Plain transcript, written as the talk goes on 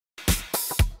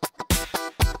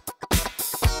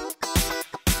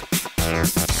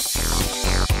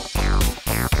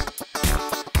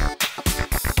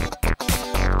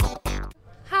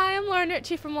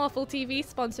From Waffle TV,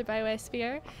 sponsored by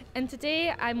Westphere, and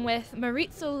today I'm with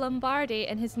Maurizio Lombardi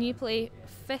in his new play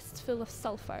Fistful of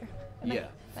Sulphur.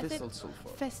 Fist of Sulphur.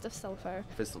 Fist of Sulphur.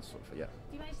 Fist of Sulphur, yeah.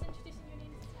 Do you mind just introducing your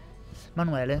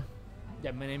name? Manuele.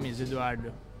 Yeah, my name is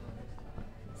Eduardo.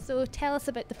 So tell us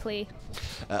about the play.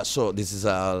 So this is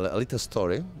a little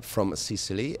story from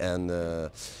Sicily, and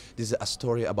this is a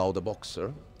story about a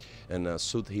boxer in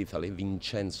South Italy,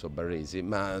 Vincenzo Baresi,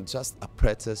 just a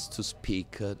pretext to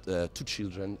speak to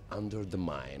children under the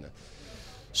mine.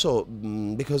 So,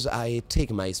 because I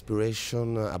take my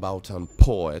inspiration about a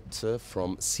poet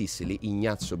from Sicily,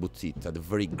 Ignazio Buttita, the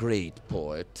very great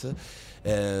poet,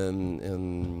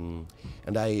 and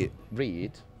I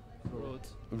wrote,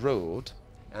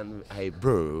 and I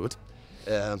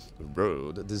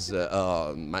wrote this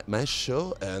my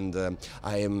show, and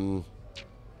I am.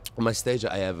 On my stage,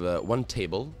 I have one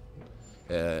table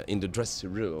in the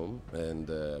dressing room, and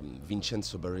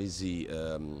Vincenzo Baresi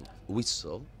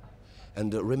whistle,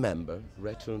 and remember,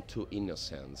 return to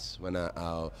innocence when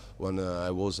I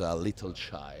was a little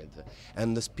child,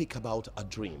 and speak about a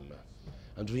dream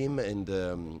in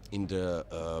the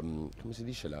come si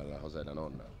dice la cosa della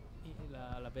nonna?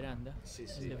 La veranda? Sì.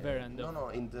 The veranda. No,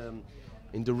 in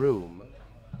the room.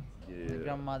 The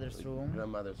grandmother's room.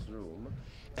 Grandmother's room,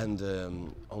 and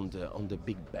on the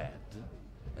big bed,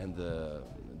 and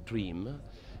dream,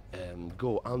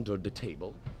 go under the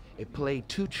table, and play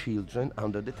two children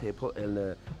under the table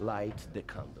and light the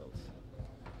candles.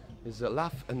 It's a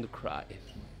laugh and a cry.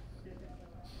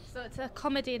 So it's a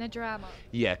comedy and a drama.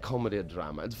 Yeah, comedy and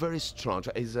drama. It's very strong.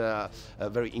 It's a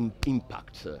very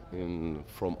impact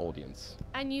from audience.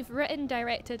 And you've written,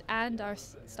 directed, and are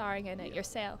starring in it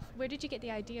yourself. Where did you get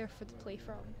the idea for the play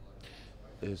from?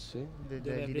 Sì.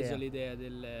 Dove hai preso l'idea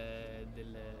del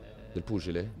Del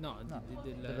pugile? No,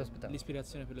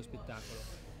 l'ispirazione per lo spettacolo.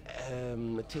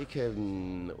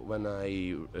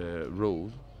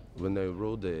 When I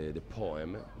wrote the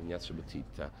poem, Ignazio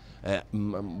Buttita,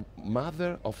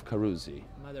 Mother of Carusi.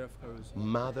 Mother of Carusi.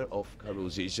 Mother of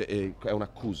Carusi, è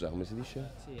un'accusa, come si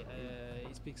dice? Sì,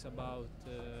 he speaks about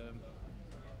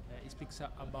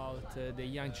the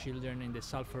young children in the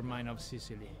sulfur mine of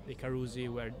Sicily. The Carusi,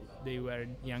 where they were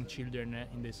young children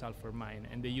in the sulfur mine,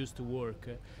 and they used to work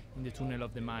in the tunnel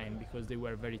of the mine because they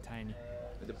were very tiny.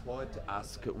 The poet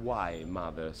asked why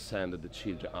mother sent the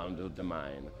children under the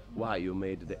mine. Why you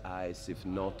made the eyes if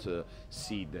not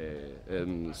seeing the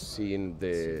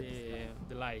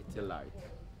light. The light.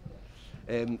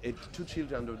 Two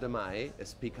children under the mine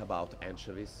speak about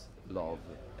anchovies, love,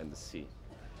 and the sea.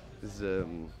 It's a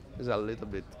little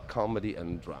bit comedy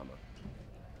and drama.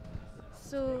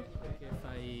 So. Perché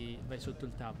vai sotto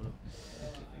il tavolo.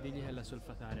 Digli che è la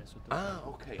solfatare sotto il Ah,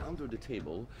 tavolo. okay. Under the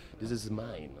table, this is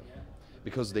mine.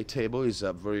 Because the table is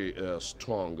a very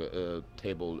strong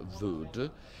table wood,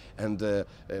 and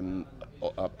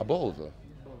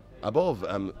above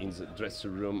in the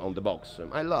dressing room on the box.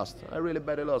 I really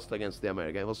badly lost against the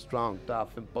American. I was strong,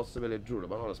 tough, impossibly duro,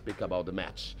 but I want to speak about the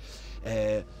match.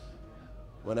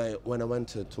 When I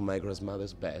went to my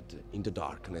grandmother's bed in the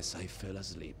darkness, I fell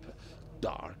asleep.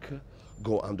 Dark,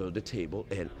 go under the table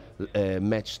and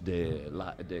match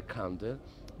the candle.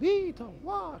 Vito,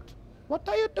 what? What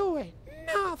are you doing?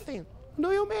 Nothing.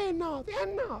 Do you mean nothing?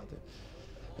 I'm not.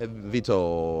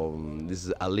 Vito, this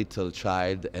is a little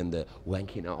child and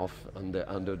wanking off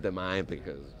under the mine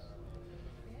because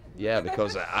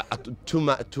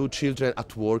two children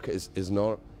at work is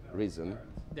no reason.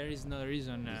 There is no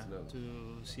reason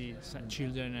to see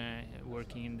children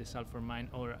working in the sulfur mine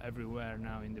or everywhere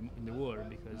now in the world,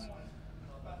 because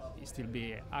it still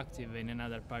be active in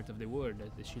another part of the world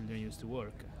that the children used to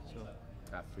work. So.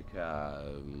 Africa,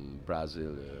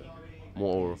 Brazil,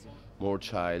 more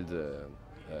child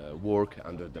work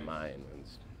under the mine. And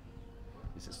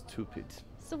this is stupid.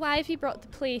 So why have you brought the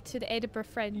play to the Edinburgh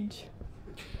Fringe?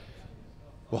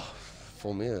 Well,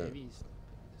 for me.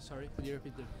 Sorry, could you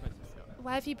repeat the question?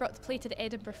 Why have you brought the play to the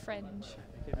Edinburgh Fringe?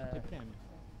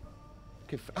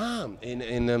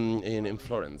 In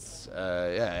Florence.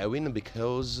 I win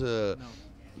because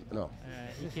no.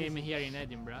 He came here in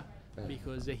Edinburgh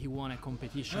because he won a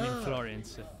competition in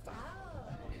Florence.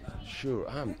 Sure,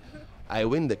 I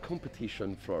win the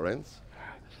competition in Florence.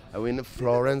 I win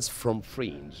Florence from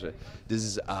Fringe. This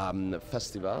is a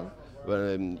festival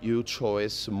where you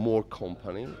choose more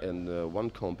company, and one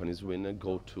company's winner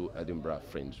go to Edinburgh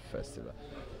Fringe Festival.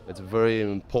 It's a very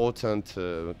important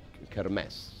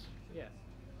kermesse. Yeah.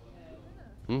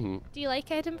 Mm-hmm. Do you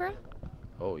like Edinburgh?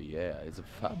 Oh yeah, it's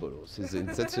fabulous.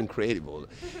 That's incredible.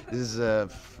 This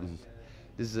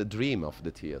is a dream of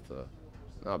the theater.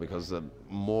 No, because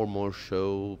more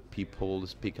show people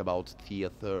speak about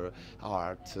theater,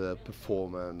 art,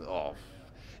 performance. Oh,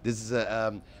 this is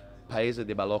Paese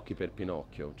dei balocchi per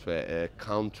Pinocchio, cioè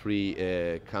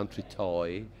country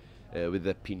toy with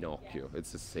the Pinocchio.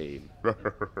 It's the same.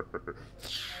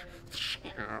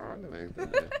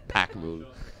 Pack move.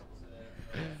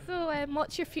 So,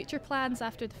 what's your future plans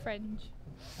after the Fringe?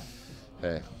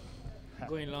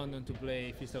 Go in London to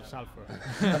play Feast of Sulphur.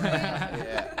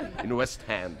 Yeah, in West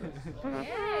End.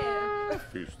 Yeah.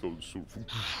 Feast of Sulphur.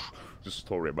 The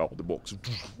story about the box.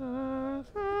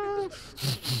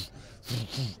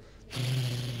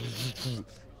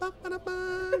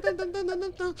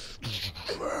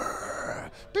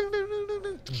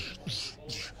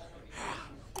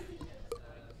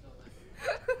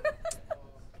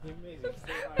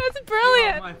 That's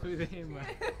brilliant. With him.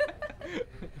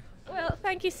 Well,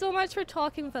 thank you so much for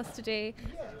talking with us today.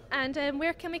 And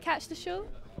where can we catch the show?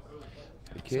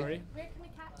 Sorry. Where can we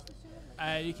catch the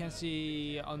show? You can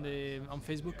see on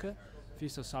Facebook,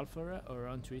 Feast of Sulphur, or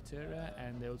on Twitter,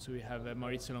 and also we have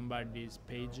Maurizio Lombardi's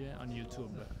page on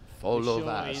YouTube. Follow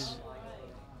us.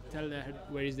 Tell her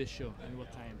where is the show and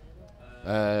what time.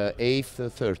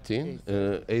 8:30,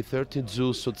 8:30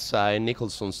 Zeus outside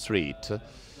Nicholson Street.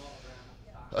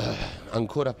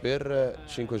 Ancora per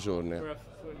 5 giorni.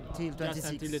 Till Just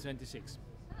until the 26. 26th.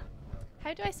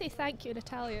 How do I say thank you in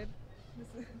Italian?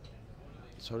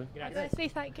 Sorry? How do I say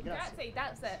thank you? Grazie,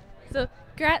 that's it. So,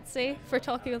 grazie for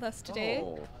talking with us today.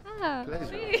 Oh, Ah, pleasure.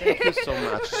 see? Thank you so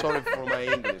much. Sorry for my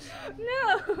English.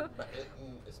 No.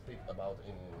 I speak about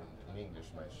in English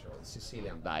my show.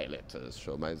 Sicilian dialect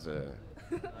show.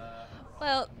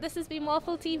 Well, this has been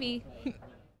Waffle TV.